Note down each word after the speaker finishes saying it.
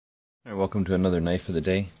Alright, welcome to another knife of the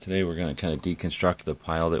day. Today we're going to kind of deconstruct the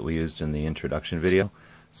pile that we used in the introduction video.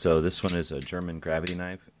 So this one is a German gravity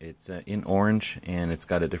knife. It's in orange and it's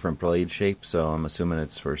got a different blade shape, so I'm assuming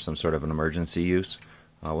it's for some sort of an emergency use.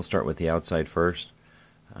 We'll start with the outside first.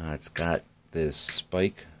 It's got this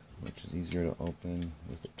spike, which is easier to open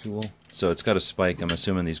with a tool. So it's got a spike. I'm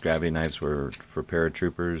assuming these gravity knives were for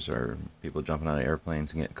paratroopers or people jumping out of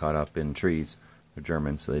airplanes and getting caught up in trees. They're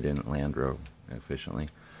German, so they didn't land real efficiently.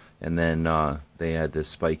 And then they had this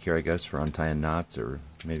spike here, I guess, for untying knots, or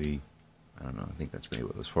maybe, I don't know, I think that's maybe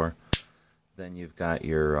what it was for. Then you've got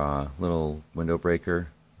your little window breaker,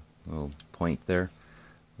 little point there,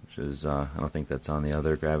 which is, I don't think that's on the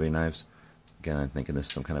other gravity knives. Again, I'm thinking this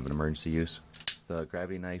is some kind of an emergency use. The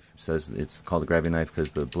gravity knife says it's called a gravity knife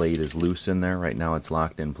because the blade is loose in there. Right now it's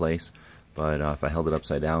locked in place. But if I held it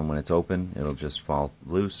upside down when it's open, it'll just fall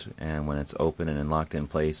loose. And when it's open and locked in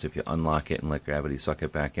place, if you unlock it and let gravity suck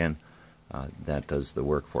it back in, that does the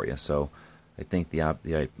work for you. So I think the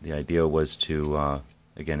idea was to,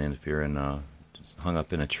 again, if you're just hung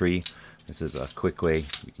up in a tree, this is a quick way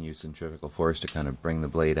you can use centrifugal force to kind of bring the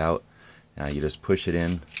blade out. You just push it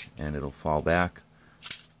in and it'll fall back,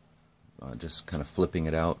 just kind of flipping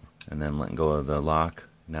it out and then letting go of the lock.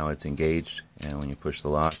 Now it's engaged, and when you push the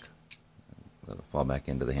lock, it'll fall back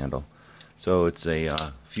into the handle. So it's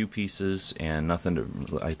a few pieces and nothing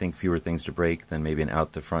to, I think fewer things to break than maybe an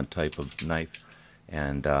out the front type of knife,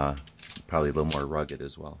 and probably a little more rugged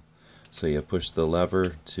as well. So you push the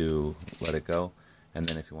lever to let it go, and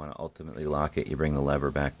then if you want to ultimately lock it, you bring the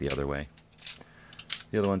lever back the other way.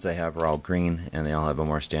 The other ones I have are all green, and they all have a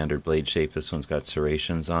more standard blade shape. This one's got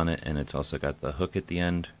serrations on it, and it's also got the hook at the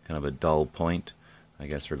end, kind of a dull point, I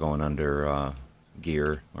guess for going under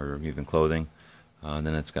gear or even clothing. And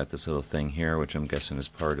then it's got this little thing here, which I'm guessing is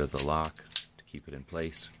part of the lock to keep it in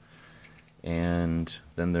place. And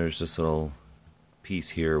then there's this little piece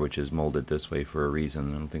here, which is molded this way for a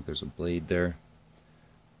reason. I don't think there's a blade there.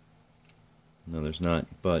 No, there's not,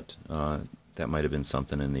 but that might have been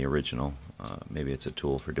something in the original. Maybe it's a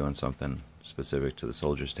tool for doing something specific to the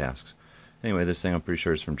soldier's tasks. Anyway, this thing I'm pretty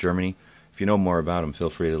sure is from Germany. If you know more about them,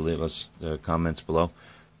 feel free to leave us comments below.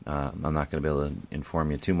 I'm not going to be able to inform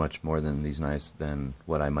you too much more than these knives than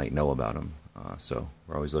what I might know about them. So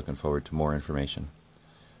we're always looking forward to more information.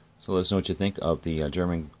 So let us know what you think of the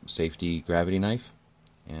German safety gravity knife.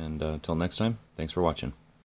 And until next time, thanks for watching.